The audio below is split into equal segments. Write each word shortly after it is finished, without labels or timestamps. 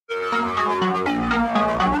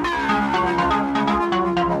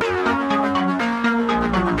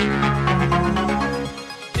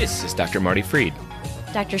This is Dr. Marty Fried.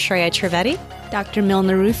 Dr. Shreya Trivedi. Dr.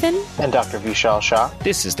 Milna Rufin. And Dr. Vishal Shah.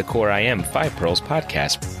 This is the Core IM 5 Pearls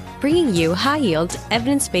podcast, bringing you high-yield,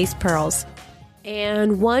 evidence-based pearls.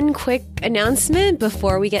 And one quick announcement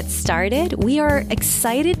before we get started. We are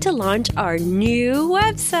excited to launch our new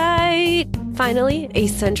website. Finally, a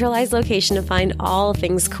centralized location to find all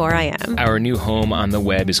things Core IM. Our new home on the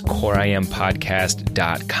web is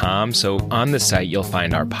coreimpodcast.com. So on the site, you'll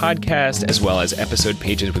find our podcast, as well as episode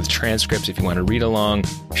pages with transcripts if you want to read along,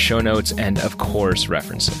 show notes, and of course,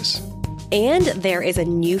 references. And there is a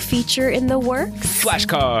new feature in the works.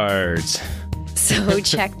 Flashcards! So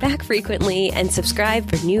check back frequently and subscribe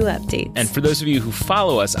for new updates. And for those of you who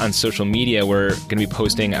follow us on social media, we're going to be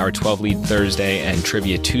posting our 12 Lead Thursday and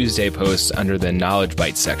Trivia Tuesday posts under the Knowledge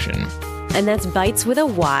Bites section. And that's Bites with a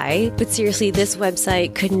Y. But seriously, this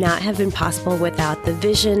website could not have been possible without the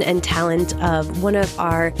vision and talent of one of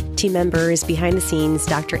our team members behind the scenes,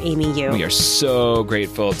 Dr. Amy Yu. We are so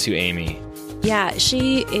grateful to Amy. Yeah,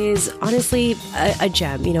 she is honestly a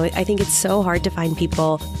gem. You know, I think it's so hard to find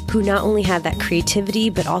people who not only have that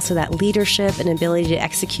creativity, but also that leadership and ability to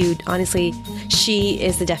execute. Honestly, she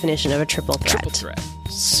is the definition of a triple threat.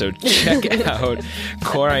 So check out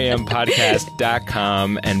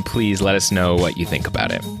coreimpodcast.com and please let us know what you think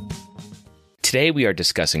about it. Today we are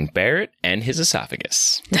discussing Barrett and his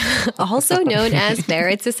esophagus. Also known as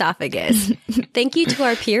Barrett's esophagus. Thank you to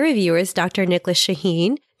our peer reviewers, Dr. Nicholas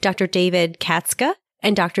Shaheen, Dr. David Katska,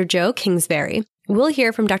 and Dr. Joe Kingsbury. We'll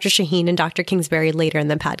hear from Dr. Shaheen and Dr. Kingsbury later in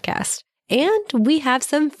the podcast. And we have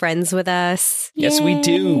some friends with us. Yes, we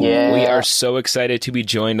do. Yeah. We are so excited to be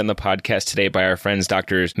joined on the podcast today by our friends,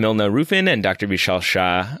 Drs. Milna Rufin and Dr. Vishal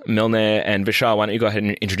Shah. Milna and Vishal, why don't you go ahead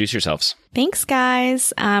and introduce yourselves? Thanks,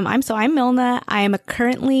 guys. I'm Milna. I am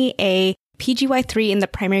currently a PGY3 in the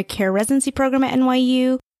primary care residency program at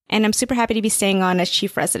NYU. And I'm super happy to be staying on as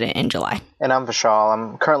chief resident in July. And I'm Vishal.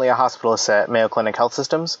 I'm currently a hospitalist at Mayo Clinic Health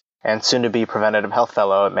Systems and soon to be preventative health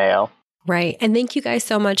fellow at Mayo. Right. And thank you guys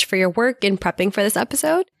so much for your work in prepping for this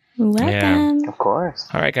episode. Welcome. Yeah. Of course.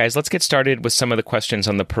 All right, guys, let's get started with some of the questions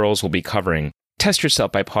on the pearls we'll be covering. Test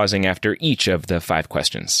yourself by pausing after each of the 5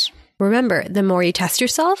 questions. Remember, the more you test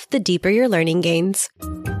yourself, the deeper your learning gains.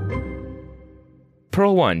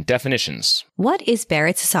 Pearl 1, definitions. What is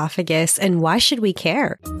Barrett's esophagus and why should we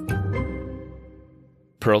care?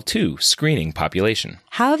 Pearl 2, screening population.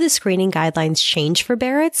 How have the screening guidelines changed for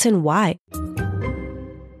Barrett's and why?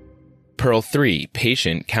 Pearl 3,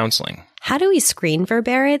 patient counseling. How do we screen for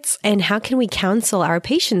Barrett's and how can we counsel our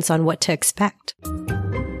patients on what to expect?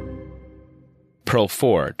 Pearl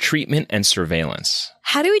 4, treatment and surveillance.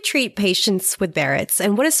 How do we treat patients with Barrett's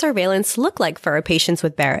and what does surveillance look like for our patients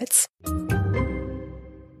with Barrett's?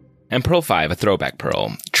 And Pearl 5, a throwback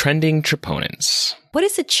pearl, trending troponins. What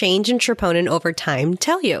does a change in troponin over time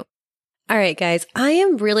tell you? All right, guys, I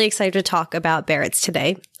am really excited to talk about Barrett's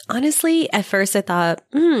today. Honestly, at first I thought,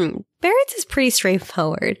 Barrett's is pretty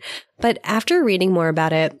straightforward. But after reading more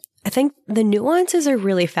about it, I think the nuances are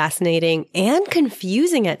really fascinating and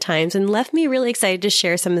confusing at times and left me really excited to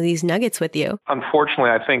share some of these nuggets with you. Unfortunately,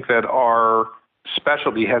 I think that our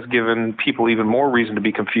specialty has given people even more reason to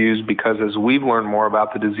be confused because as we've learned more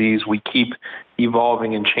about the disease, we keep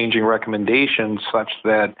evolving and changing recommendations such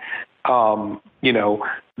that,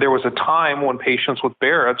 there was a time when patients with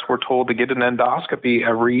Barrett's were told to get an endoscopy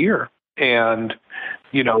every year. And,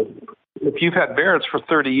 if you've had Barrett's for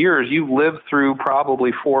 30 years, you've lived through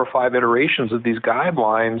probably 4 or 5 iterations of these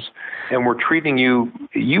guidelines, and we're treating you.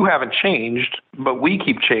 You haven't changed, but we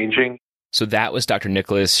keep changing. So that was Dr.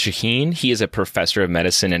 Nicholas Shaheen. He is a professor of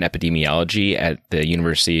medicine and epidemiology at the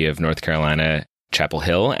University of North Carolina, Chapel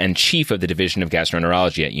Hill, and chief of the Division of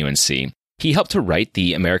Gastroenterology at UNC. He helped to write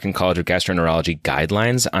the American College of Gastroenterology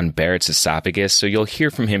guidelines on Barrett's esophagus, so you'll hear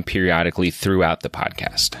from him periodically throughout the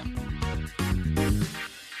podcast.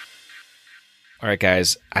 All right,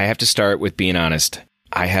 guys, I have to start with being honest.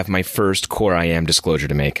 I have my first Core IM disclosure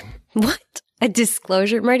to make. What? A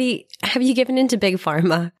disclosure? Marty, have you given in to Big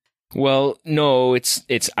Pharma? Well, no, it's.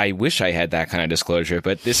 I wish I had that kind of disclosure,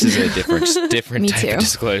 but this is a different type of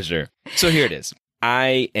disclosure. So here it is.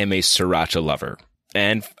 I am a sriracha lover,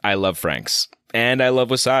 and I love Frank's, and I love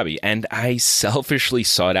wasabi, and I selfishly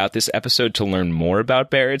sought out this episode to learn more about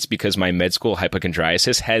Barrett's because my med school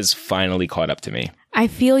hypochondriasis has finally caught up to me. I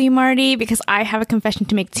feel you, Marty, because I have a confession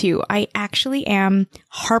to make too. I actually am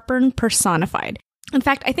heartburn personified. In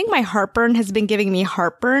fact, I think my heartburn has been giving me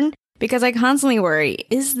heartburn because I constantly worry,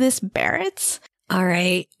 is this Barrett's? All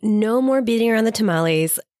right, no more beating around the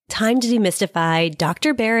tamales. time to demystify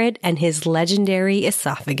Dr. Barrett and his legendary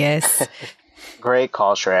esophagus. Great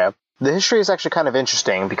call, Shreya. The history is actually kind of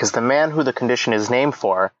interesting because the man who the condition is named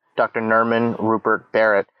for, Dr. Norman Rupert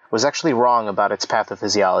Barrett, was actually wrong about its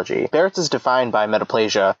pathophysiology. Barrett's is defined by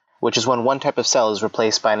metaplasia, which is when one type of cell is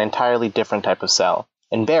replaced by an entirely different type of cell.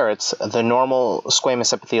 In Barrett's, the normal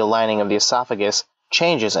squamous epithelial lining of the esophagus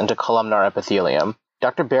changes into columnar epithelium.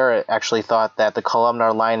 Dr. Barrett actually thought that the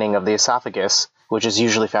columnar lining of the esophagus, which is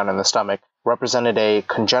usually found in the stomach, represented a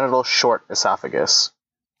congenital short esophagus,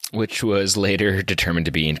 which was later determined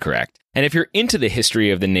to be incorrect. And if you're into the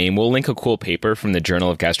history of the name, we'll link a cool paper from the Journal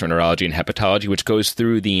of Gastroenterology and Hepatology, which goes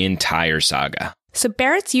through the entire saga. So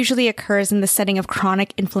Barrett's usually occurs in the setting of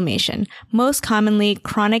chronic inflammation, most commonly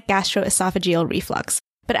chronic gastroesophageal reflux.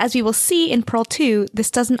 But as we will see in Pearl 2,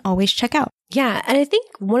 this doesn't always check out. Yeah, and I think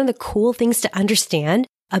one of the cool things to understand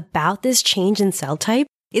about this change in cell type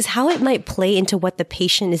is how it might play into what the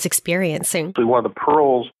patient is experiencing. One of the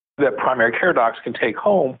pearls that primary care docs can take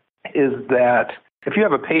home is that if you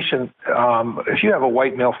have a patient, if you have a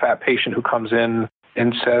white male fat patient who comes in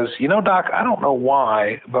and says, doc, I don't know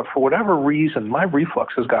why, but for whatever reason, my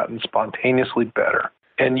reflux has gotten spontaneously better,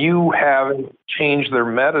 and you haven't changed their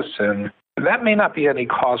medicine, that may not be any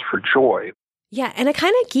cause for joy. Yeah, and I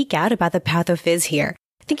kind of geek out about the pathophys here,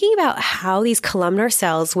 thinking about how these columnar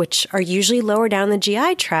cells, which are usually lower down the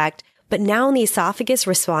GI tract, but now in the esophagus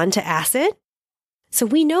respond to acid. So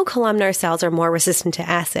we know columnar cells are more resistant to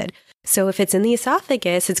acid. So if it's in the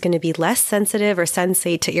esophagus, it's going to be less sensitive or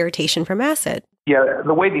sensate to irritation from acid. Yeah,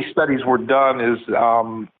 the way these studies were done is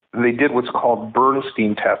they did what's called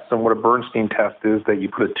Bernstein tests. And what a Bernstein test is that you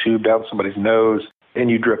put a tube down somebody's nose and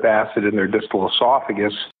you drip acid in their distal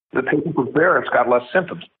esophagus. The patient with Barrett's got less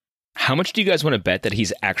symptoms. How much do you guys want to bet that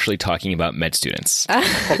he's actually talking about med students?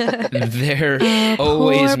 They're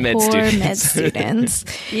always med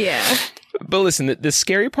students. Yeah. But listen, the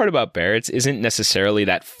scary part about Barrett's isn't necessarily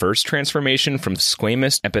that first transformation from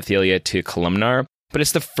squamous epithelia to columnar, but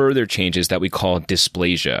it's the further changes that we call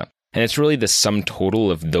dysplasia. And it's really the sum total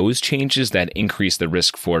of those changes that increase the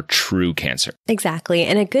risk for true cancer. Exactly.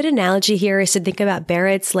 And a good analogy here is to think about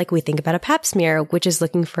Barrett's like we think about a pap smear, which is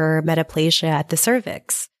looking for metaplasia at the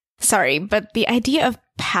cervix. Sorry, but the idea of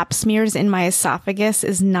pap smears in my esophagus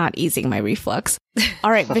is not easing my reflux.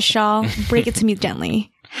 All right, Vishal, break it to me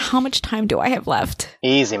gently. How much time do I have left?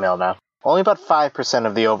 Easy, Milna. Only about 5%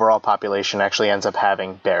 of the overall population actually ends up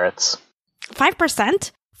having Barrett's.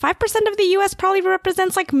 5%? 5% of the U.S. probably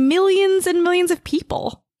represents like millions and millions of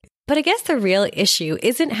people. But I guess the real issue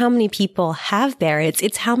isn't how many people have Barrett's,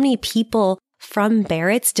 it's how many people from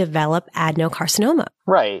Barrett's develop adenocarcinoma.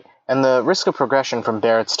 Right, and the risk of progression from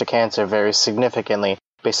Barrett's to cancer varies significantly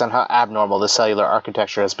based on how abnormal the cellular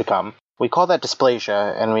architecture has become. We call that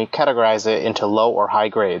dysplasia, and we categorize it into low or high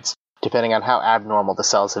grades, depending on how abnormal the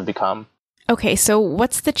cells have become. Okay, so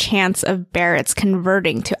what's the chance of Barrett's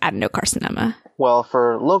converting to adenocarcinoma? Well,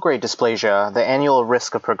 for low-grade dysplasia, the annual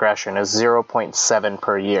risk of progression is 0.7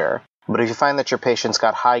 per year. But if you find that your patient's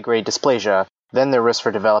got high-grade dysplasia, then their risk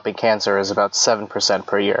for developing cancer is about 7%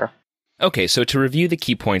 per year. Okay, so to review the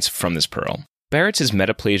key points from this pearl. Barrett's is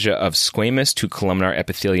metaplasia of squamous to columnar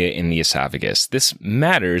epithelia in the esophagus. This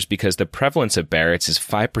matters because the prevalence of Barrett's is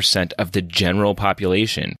 5% of the general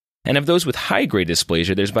population. And of those with high-grade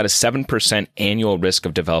dysplasia, there's about a 7% annual risk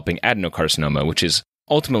of developing adenocarcinoma, which is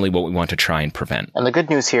ultimately what we want to try and prevent. And the good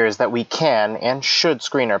news here is that we can and should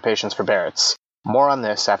screen our patients for Barrett's. More on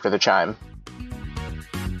this after the chime.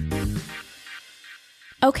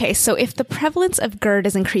 Okay, so if the prevalence of GERD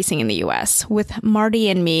is increasing in the U.S., with Marty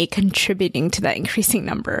and me contributing to that increasing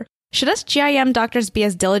number, should us GIM doctors be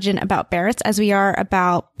as diligent about Barrett's as we are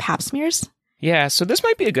about pap smears? Yeah, so this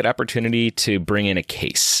might be a good opportunity to bring in a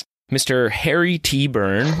case. Mr. Harry T.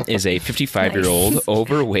 Byrne is a 55-year-old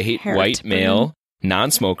overweight white male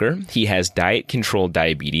non-smoker. He has diet-controlled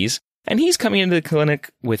diabetes, and he's coming into the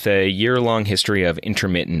clinic with a year-long history of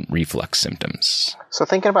intermittent reflux symptoms. So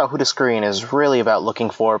thinking about who to screen is really about looking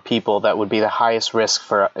for people that would be the highest risk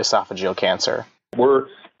for esophageal cancer. We're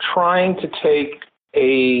trying to take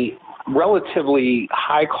a relatively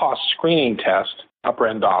high-cost screening test, upper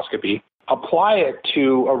endoscopy, apply it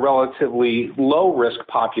to a relatively low-risk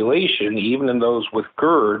population. Even in those with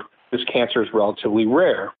GERD, this cancer is relatively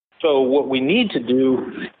rare. So what we need to do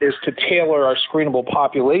is to tailor our screenable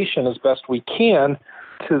population as best we can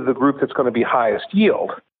to the group that's going to be highest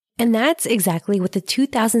yield. And that's exactly what the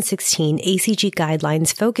 2016 ACG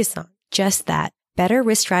guidelines focus on. Just that, better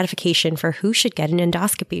risk stratification for who should get an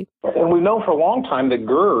endoscopy. And we've known for a long time that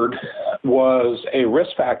GERD was a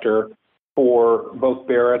risk factor for both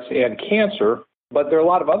Barrett's and cancer. But there are a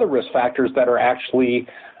lot of other risk factors that are actually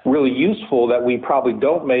really useful that we probably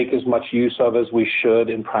don't make as much use of as we should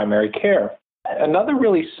in primary care. Another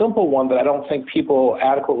really simple one that I don't think people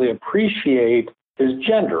adequately appreciate is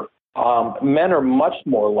gender. Men are much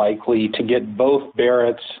more likely to get both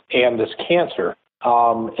Barrett's and this cancer.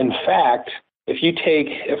 In fact, if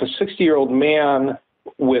a 60-year-old man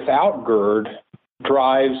without GERD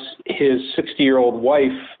drives his 60-year-old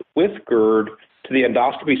wife with GERD to the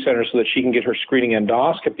endoscopy center so that she can get her screening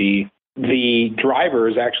endoscopy, the driver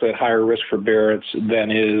is actually at higher risk for Barrett's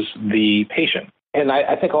than is the patient. And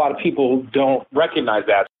I think a lot of people don't recognize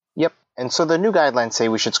that. Yep. And so the new guidelines say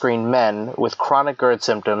we should screen men with chronic GERD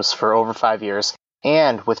symptoms for over 5 years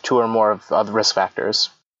and with 2 or more of the risk factors.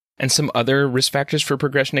 And some other risk factors for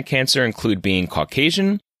progression to cancer include being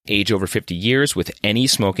Caucasian, age over 50 years with any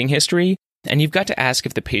smoking history, and you've got to ask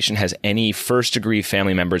if the patient has any first-degree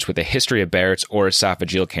family members with a history of Barrett's or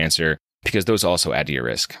esophageal cancer, because those also add to your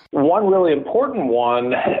risk. One really important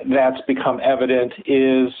one that's become evident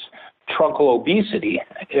is truncal obesity.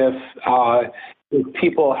 If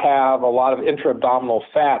people have a lot of intra-abdominal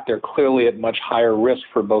fat, they're clearly at much higher risk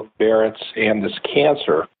for both Barrett's and this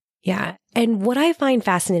cancer. Yeah. And what I find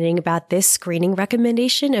fascinating about this screening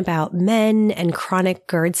recommendation about men and chronic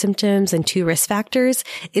GERD symptoms and 2 risk factors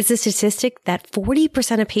is the statistic that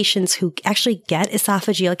 40% of patients who actually get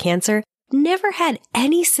esophageal cancer never had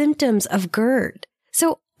any symptoms of GERD.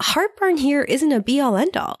 So heartburn here isn't a be-all,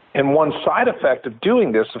 end-all. And one side effect of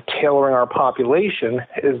doing this, of tailoring our population,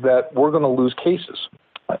 is that we're going to lose cases.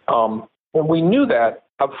 And we knew that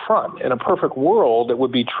up front. In a perfect world, it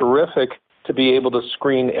would be terrific to be able to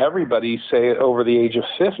screen everybody, say, over the age of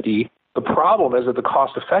 50. The problem is that the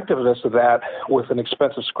cost effectiveness of that with an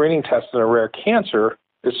expensive screening test in a rare cancer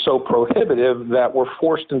is so prohibitive that we're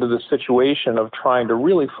forced into the situation of trying to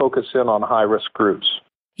really focus in on high-risk groups.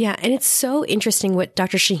 Yeah, and it's so interesting what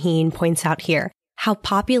Dr. Shaheen points out here, how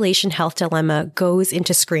population health dilemma goes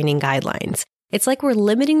into screening guidelines. It's like we're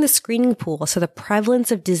limiting the screening pool so the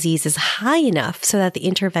prevalence of disease is high enough so that the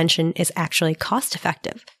intervention is actually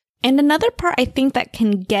cost-effective. And another part I think that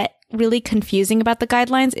can get really confusing about the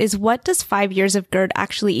guidelines is, what does 5 years of GERD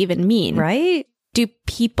actually even mean? Right? Do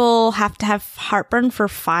people have to have heartburn for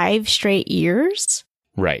 5 straight years?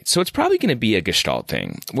 Right. So it's probably going to be a gestalt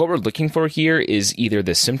thing. What we're looking for here is either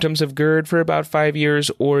the symptoms of GERD for about 5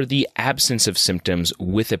 years or the absence of symptoms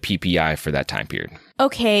with a PPI for that time period.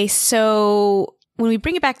 Okay, so when we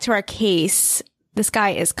bring it back to our case, this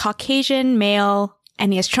guy is Caucasian, male,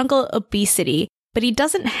 and he has truncal obesity, but he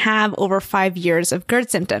doesn't have over 5 years of GERD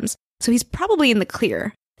symptoms, so he's probably in the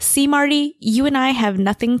clear. See, Marty, you and I have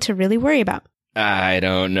nothing to really worry about. I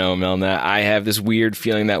don't know, Milna. I have this weird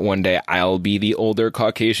feeling that one day I'll be the older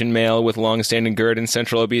Caucasian male with long-standing GERD and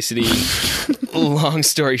central obesity. Long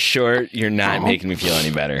story short, you're not making me feel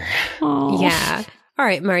any better. Aww. Yeah. All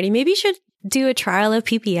right, Marty, maybe you should do a trial of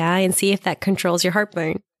PPI and see if that controls your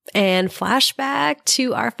heartburn. And flashback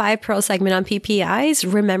to our 5 Pro segment on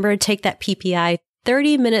PPIs. Remember to take that PPI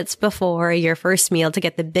 30 minutes before your first meal to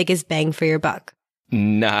get the biggest bang for your buck.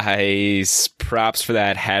 Nice. Props for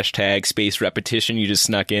that hashtag space repetition you just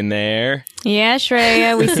snuck in there. Yeah,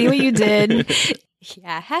 Shreya, we see what you did.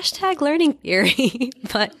 Yeah, hashtag learning theory.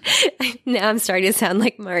 But now I'm starting to sound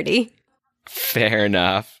like Marty. Fair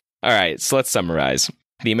enough. All right, so let's summarize.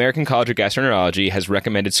 The American College of Gastroenterology has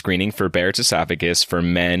recommended screening for Barrett's esophagus for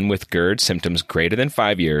men with GERD symptoms greater than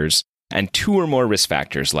 5 years and 2 or more risk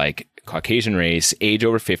factors like Caucasian race, age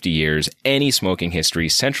over 50 years, any smoking history,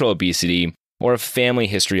 central obesity, or a family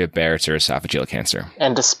history of Barrett's or esophageal cancer.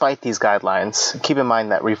 And despite these guidelines, keep in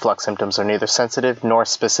mind that reflux symptoms are neither sensitive nor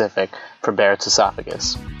specific for Barrett's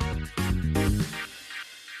esophagus.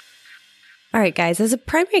 All right, guys, as a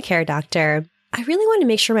primary care doctor, I really want to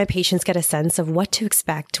make sure my patients get a sense of what to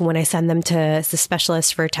expect when I send them to the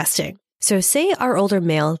specialist for testing. So say our older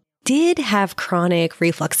male did have chronic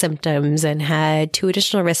reflux symptoms and had 2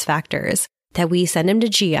 additional risk factors that we send him to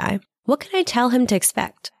GI. What can I tell him to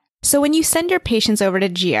expect? So when you send your patients over to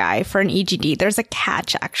GI for an EGD, there's a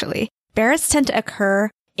catch, actually. Barrett's tend to occur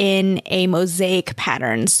in a mosaic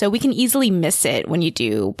pattern, so we can easily miss it when you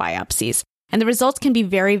do biopsies. And the results can be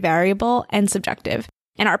very variable and subjective.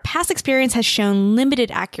 And our past experience has shown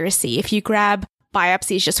limited accuracy if you grab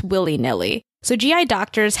biopsies just willy-nilly. So GI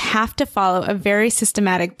doctors have to follow a very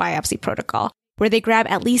systematic biopsy protocol where they grab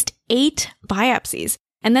at least 8 biopsies.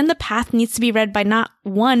 And then the path needs to be read by not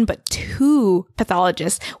 1, but 2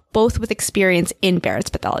 pathologists, both with experience in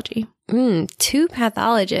Barrett's pathology. 2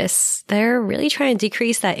 pathologists. They're really trying to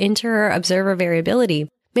decrease that inter-observer variability.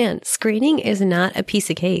 Man, screening is not a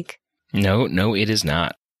piece of cake. No, it is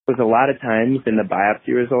not. Because a lot of times in the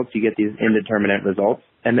biopsy results, you get these indeterminate results,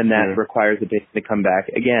 and then that requires the patient to come back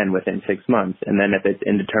again within 6 months. And then if it's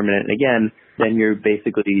indeterminate again, then you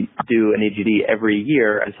basically do an EGD every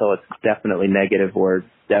year until it's definitely negative or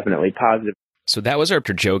definitely positive. So that was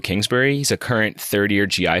Dr. Joe Kingsbury. He's a current third-year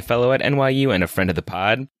GI fellow at NYU and a friend of the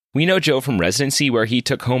pod. We know Joe from residency, where he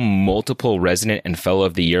took home multiple Resident and Fellow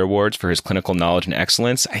of the Year awards for his clinical knowledge and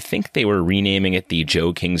excellence. I think they were renaming it the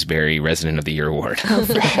Joe Kingsbury Resident of the Year Award. Oh,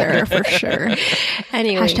 for sure, for sure.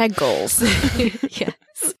 Anyway. Hashtag goals. Yes.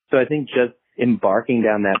 So I think just embarking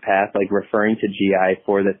down that path, like referring to GI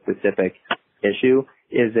for the specific issue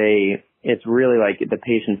it's really like the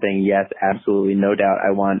patient saying, yes, absolutely, no doubt,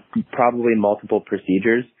 I want probably multiple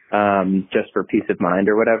procedures, just for peace of mind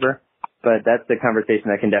or whatever. But that's the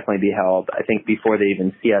conversation that can definitely be held, I think, before they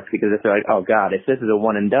even see us, because if they're like, oh, God, if this is a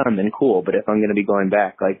one and done, then cool. But if I'm going to be going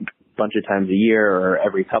back like a bunch of times a year or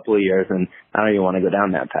every couple of years, then I don't even want to go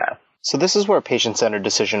down that path. So this is where patient-centered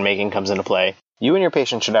decision-making comes into play. You and your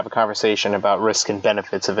patient should have a conversation about risk and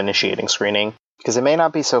benefits of initiating screening, because it may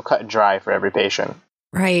not be so cut and dry for every patient.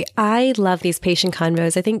 Right. I love these patient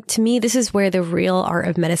convos. I think, to me, this is where the real art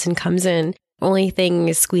of medicine comes in. Only thing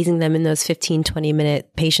is squeezing them in those 15,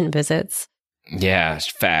 20-minute patient visits. Yeah,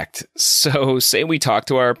 fact. So say we talk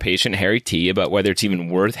to our patient, Harit T, about whether it's even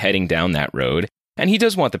worth heading down that road. And he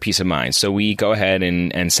does want the peace of mind, so we go ahead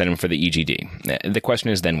and send him for the EGD. The question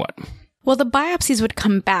is then what? Well, the biopsies would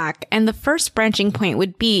come back, and the first branching point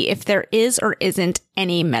would be if there is or isn't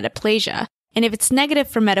any metaplasia. And if it's negative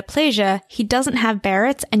for metaplasia, he doesn't have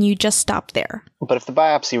Barrett's, and you just stop there. But if the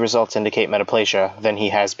biopsy results indicate metaplasia, then he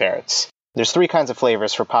has Barrett's. There's 3 kinds of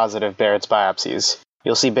flavors for positive Barrett's biopsies.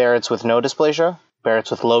 You'll see Barrett's with no dysplasia,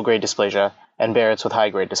 Barrett's with low-grade dysplasia, and Barrett's with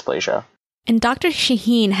high-grade dysplasia. And Dr.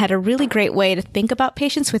 Shaheen had a really great way to think about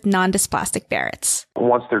patients with non-dysplastic Barrett's.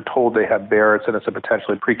 Once they're told they have Barrett's and it's a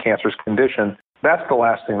potentially precancerous condition, that's the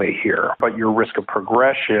last thing they hear. But your risk of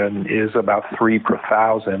progression is about 3 per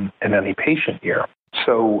 1,000 in any patient year.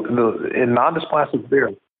 So in non-dysplastic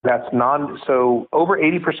Barrett's, so over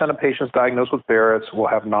 80% of patients diagnosed with Barrett's will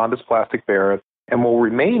have non-dysplastic Barrett's and will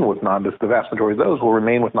remain with the vast majority of those will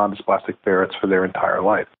remain with non-dysplastic Barrett's for their entire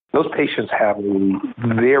life. Those patients have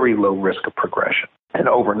a very low risk of progression and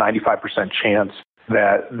over 95% chance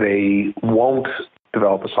that they won't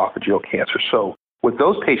develop esophageal cancer. So what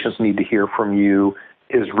those patients need to hear from you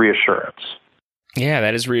is reassurance. Yeah,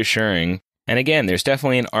 that is reassuring. And again, there's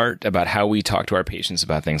definitely an art about how we talk to our patients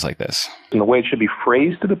about things like this. And the way it should be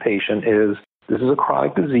phrased to the patient is, this is a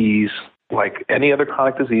chronic disease, like any other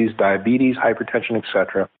chronic disease, diabetes, hypertension,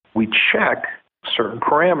 etc. We check certain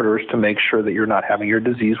parameters to make sure that you're not having your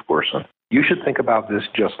disease worsen. You should think about this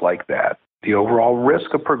just like that. The overall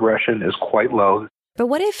risk of progression is quite low. But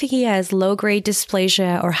what if he has low-grade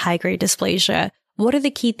dysplasia or high-grade dysplasia? What are the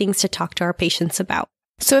key things to talk to our patients about?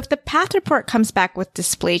 So if the path report comes back with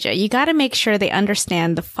dysplasia, you got to make sure they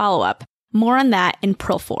understand the follow-up. More on that in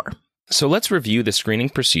Pro 4. So let's review the screening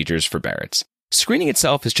procedures for Barrett's. Screening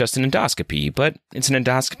itself is just an endoscopy, but it's an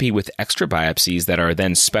endoscopy with extra biopsies that are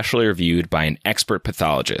then specially reviewed by an expert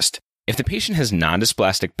pathologist. If the patient has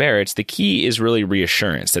non-dysplastic Barrett's, the key is really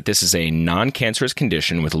reassurance that this is a non-cancerous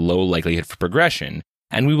condition with low likelihood for progression,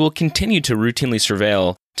 and we will continue to routinely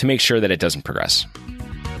surveil to make sure that it doesn't progress.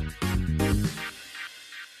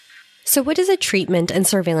 So what does a treatment and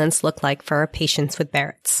surveillance look like for our patients with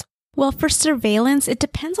Barrett's? Well, for surveillance, it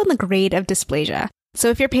depends on the grade of dysplasia. So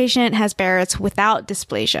if your patient has Barrett's without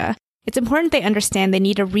dysplasia, it's important they understand they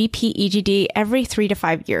need a repeat EGD every 3 to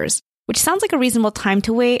 5 years, which sounds like a reasonable time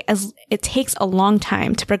to wait as it takes a long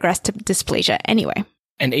time to progress to dysplasia anyway.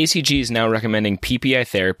 And ACG is now recommending PPI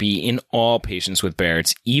therapy in all patients with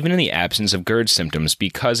Barrett's, even in the absence of GERD symptoms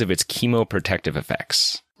because of its chemoprotective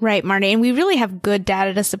effects. Right, Marty, and we really have good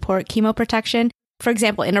data to support chemoprotection. For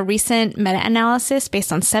example, in a recent meta-analysis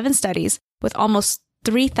based on 7 studies with almost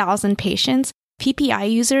 3,000 patients,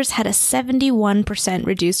 PPI users had a 71%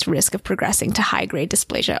 reduced risk of progressing to high-grade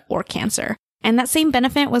dysplasia or cancer. And that same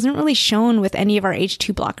benefit wasn't really shown with any of our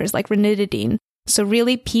H2 blockers like ranitidine. So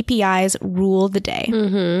really, PPIs rule the day.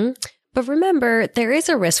 Mm-hmm. But remember, there is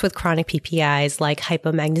a risk with chronic PPIs like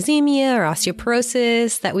hypomagnesemia or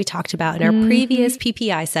osteoporosis that we talked about in our previous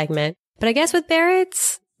PPI segment. But I guess with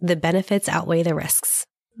Barrett's, the benefits outweigh the risks.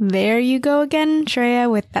 There you go again,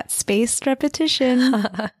 Shreya, with that spaced repetition.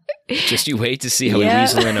 Just you wait to see how we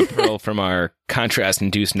weasel in a pearl from our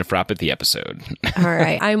contrast-induced nephropathy episode. All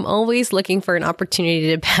right. I'm always looking for an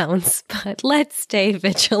opportunity to bounce, but let's stay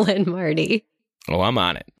vigilant, Marty. Oh, I'm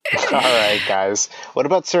on it. All right, guys. What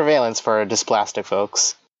about surveillance for our dysplastic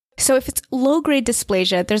folks? So if it's low-grade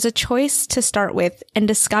dysplasia, there's a choice to start with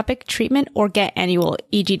endoscopic treatment or get annual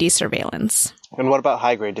EGD surveillance. And what about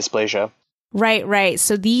high-grade dysplasia? Right.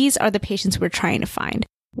 So these are the patients we're trying to find.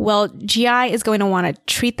 Well, GI is going to want to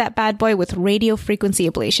treat that bad boy with radiofrequency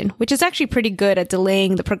ablation, which is actually pretty good at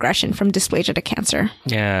delaying the progression from dysplasia to cancer.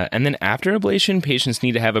 Yeah, and then after ablation, patients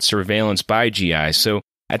need to have a surveillance by GI. So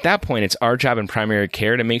at that point, it's our job in primary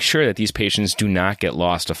care to make sure that these patients do not get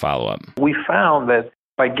lost to follow-up. We found that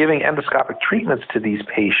by giving endoscopic treatments to these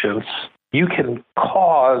patients, you can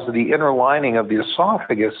cause the inner lining of the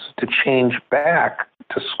esophagus to change back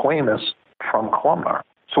to squamous from columnar.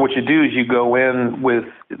 So what you do is you go in with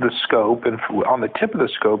the scope, and on the tip of the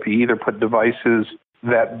scope, you either put devices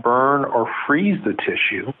that burn or freeze the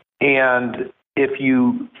tissue. And if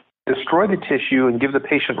you destroy the tissue and give the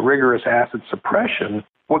patient rigorous acid suppression,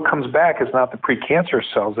 what comes back is not the precancerous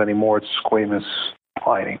cells anymore, it's squamous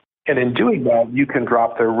lining. And in doing that, you can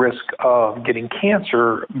drop their risk of getting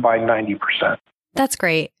cancer by 90%. That's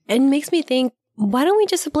great. And makes me think, why don't we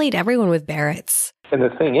just ablate everyone with Barrett's? And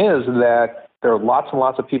the thing is that there are lots and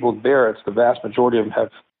lots of people with Barrett's. The vast majority of them have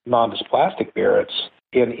non-dysplastic Barrett's.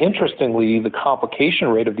 And interestingly, the complication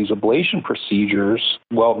rate of these ablation procedures,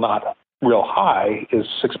 well, not real high, is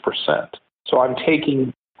 6%. So I'm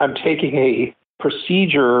taking a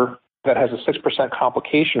procedure that has a 6%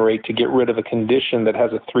 complication rate to get rid of a condition that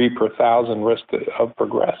has a 3 per 1,000 risk of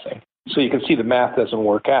progressing. So you can see the math doesn't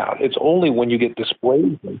work out. It's only when you get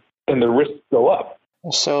dysplasia and the risks go up.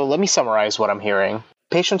 So let me summarize what I'm hearing.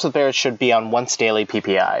 Patients with Barrett's should be on once daily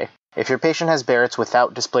PPI. If your patient has Barrett's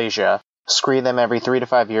without dysplasia, screen them every 3 to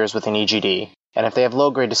 5 years with an EGD. And if they have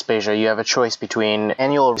low-grade dysplasia, you have a choice between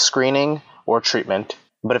annual screening or treatment.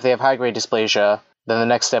 But if they have high-grade dysplasia, then the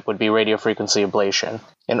next step would be radiofrequency ablation.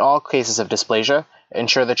 In all cases of dysplasia,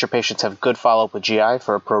 ensure that your patients have good follow-up with GI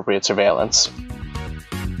for appropriate surveillance.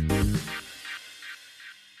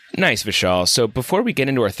 Nice, Vishal. So before we get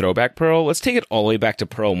into our throwback pearl, let's take it all the way back to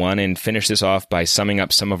Pearl 1 and finish this off by summing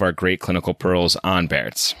up some of our great clinical pearls on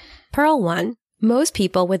Barrett's. Pearl 1. Most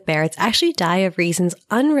people with Barrett's actually die of reasons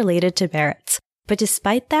unrelated to Barrett's. But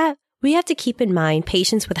despite that, we have to keep in mind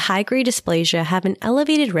patients with high-grade dysplasia have an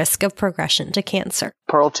elevated risk of progression to cancer.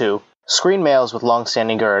 Pearl 2. Screen males with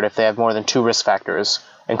long-standing GERD if they have more than 2 risk factors,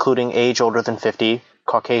 including age older than 50,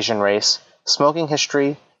 Caucasian race, smoking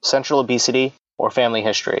history, central obesity, or family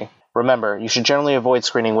history. Remember, you should generally avoid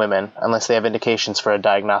screening women unless they have indications for a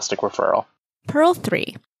diagnostic referral. Pearl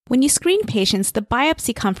 3. When you screen patients, the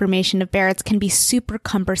biopsy confirmation of Barrett's can be super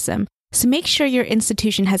cumbersome, so make sure your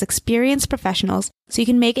institution has experienced professionals so you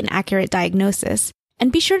can make an accurate diagnosis.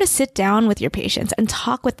 And be sure to sit down with your patients and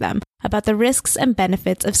talk with them about the risks and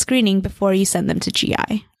benefits of screening before you send them to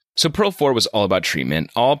GI. So Pearl 4 was all about treatment.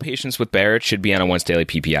 All patients with Barrett should be on a once daily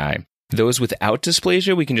PPI. Those without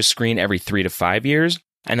dysplasia, we can just screen every 3 to 5 years.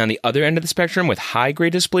 And on the other end of the spectrum, with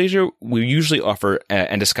high-grade dysplasia, we usually offer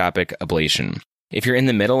endoscopic ablation. If you're in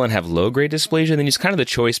the middle and have low-grade dysplasia, then it's kind of the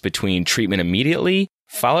choice between treatment immediately,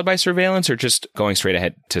 followed by surveillance, or just going straight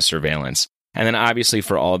ahead to surveillance. And then obviously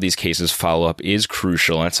for all of these cases, follow-up is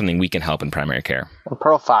crucial. That's something we can help in primary care. And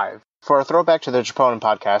Pearl 5. For a throwback to the troponin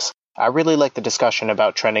podcast, I really like the discussion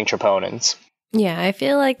about trending troponins. Yeah, I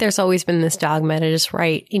feel like there's always been this dogma to just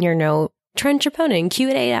write in your note, trend troponin, Q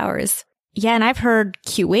at 8 hours. Yeah, and I've heard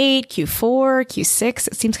Q8, Q4, Q6.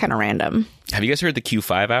 It seems kind of random. Have you guys heard the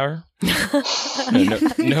Q5 hour?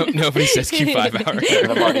 No, nobody says Q5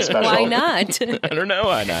 hour. Why not? I don't know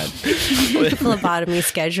why not. Phlebotomy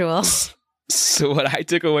schedule. So what I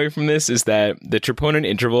took away from this is that the troponin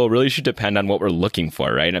interval really should depend on what we're looking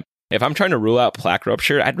for, right? If I'm trying to rule out plaque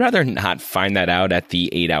rupture, I'd rather not find that out at the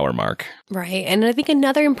 8-hour mark. Right. And I think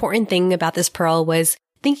another important thing about this pearl was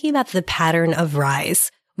thinking about the pattern of rise.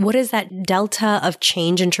 What does that delta of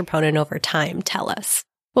change in troponin over time tell us?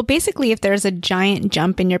 Well, basically, if there's a giant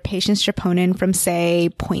jump in your patient's troponin from, say,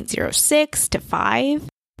 0.06 to 5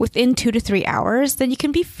 within 2 to 3 hours, then you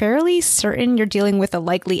can be fairly certain you're dealing with a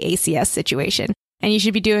likely ACS situation. And you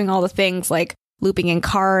should be doing all the things like looping in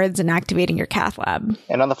cards and activating your cath lab.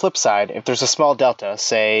 And on the flip side, if there's a small delta,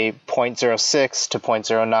 say 0.06 to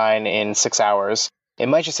 0.09 in 6 hours, it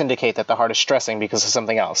might just indicate that the heart is stressing because of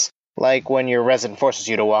something else. Like when your resident forces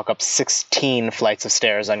you to walk up 16 flights of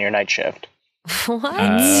stairs on your night shift. What?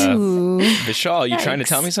 Vishal, you trying to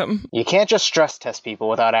tell me something? You can't just stress test people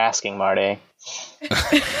without asking, Marty.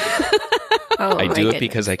 I do it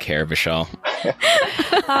because I care, Vishal.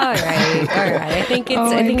 All right. I think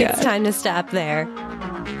it's time to stop there.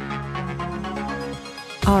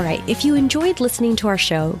 All right. If you enjoyed listening to our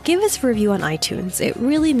show, give us a review on iTunes. It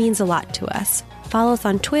really means a lot to us. Follow us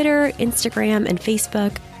on Twitter, Instagram, and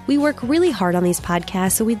Facebook. We work really hard on these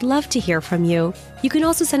podcasts, so we'd love to hear from you. You can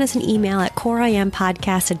also send us an email at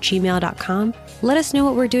coreimpodcast@gmail.com. Let us know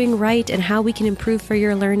what we're doing right and how we can improve for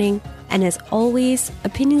your learning. And as always,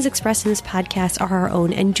 opinions expressed in this podcast are our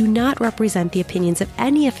own and do not represent the opinions of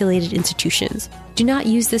any affiliated institutions. Do not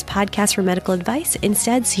use this podcast for medical advice.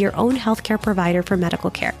 Instead, see your own healthcare provider for medical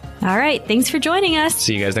care. All right. Thanks for joining us.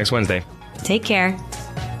 See you guys next Wednesday. Take care.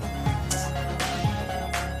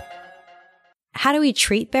 How do we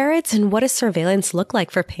treat Barrett's, and what does surveillance look like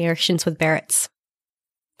for patients with Barrett's?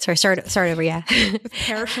 Sorry, start over, yeah. With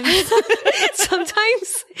patients?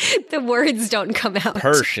 Sometimes the words don't come out.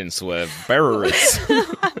 Patients with Barrett's.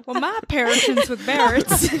 Well, my patients with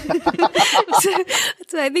Barrett's.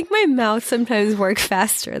 So I think my mouth sometimes works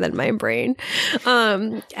faster than my brain.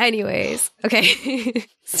 Anyways, okay.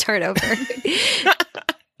 Start over.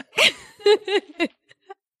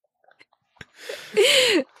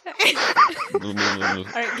 All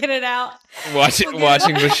right, get it out. Watching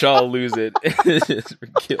Vishal lose it just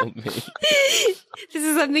killed me. This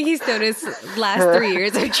is something he's noticed last 3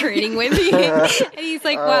 years of training with me. And he's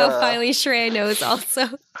like, wow, finally Shreya knows also.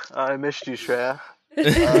 I missed you, Shreya.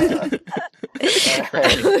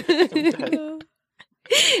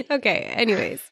 Okay, anyways.